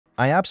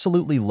I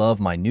absolutely love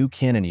my new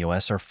Canon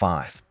EOS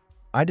R5.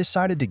 I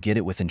decided to get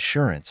it with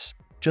insurance,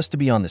 just to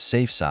be on the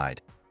safe side,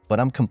 but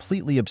I'm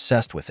completely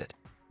obsessed with it.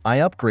 I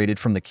upgraded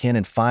from the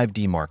Canon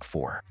 5D Mark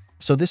IV,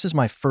 so this is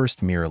my first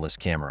mirrorless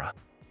camera.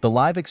 The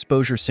live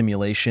exposure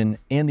simulation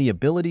and the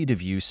ability to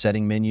view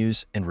setting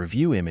menus and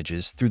review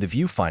images through the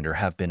viewfinder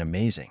have been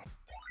amazing.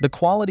 The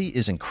quality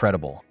is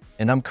incredible,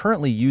 and I'm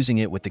currently using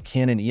it with the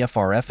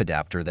CanonEFtoRF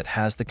adapter that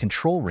has the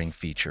control ring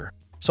feature,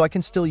 so I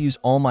can still use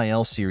all my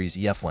L-series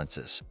EF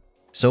lenses.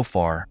 So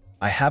far,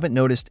 I haven't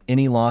noticed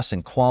any loss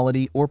in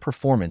quality or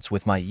performance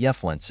with my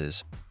EF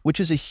lenses, which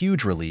is a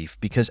huge relief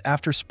because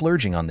after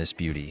splurging on this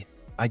beauty,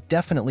 I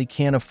definitely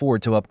can't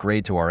afford to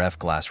upgrade to RF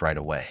glass right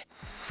away.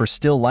 For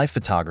still life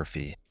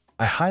photography,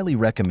 I highly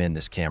recommend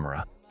this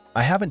camera.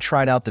 I haven't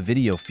tried out the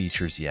video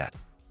features yet,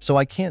 so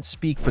I can't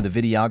speak for the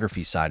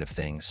videography side of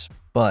things,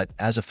 but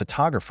as a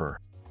photographer,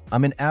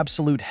 I'm in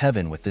absolute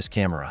heaven with this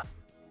camera.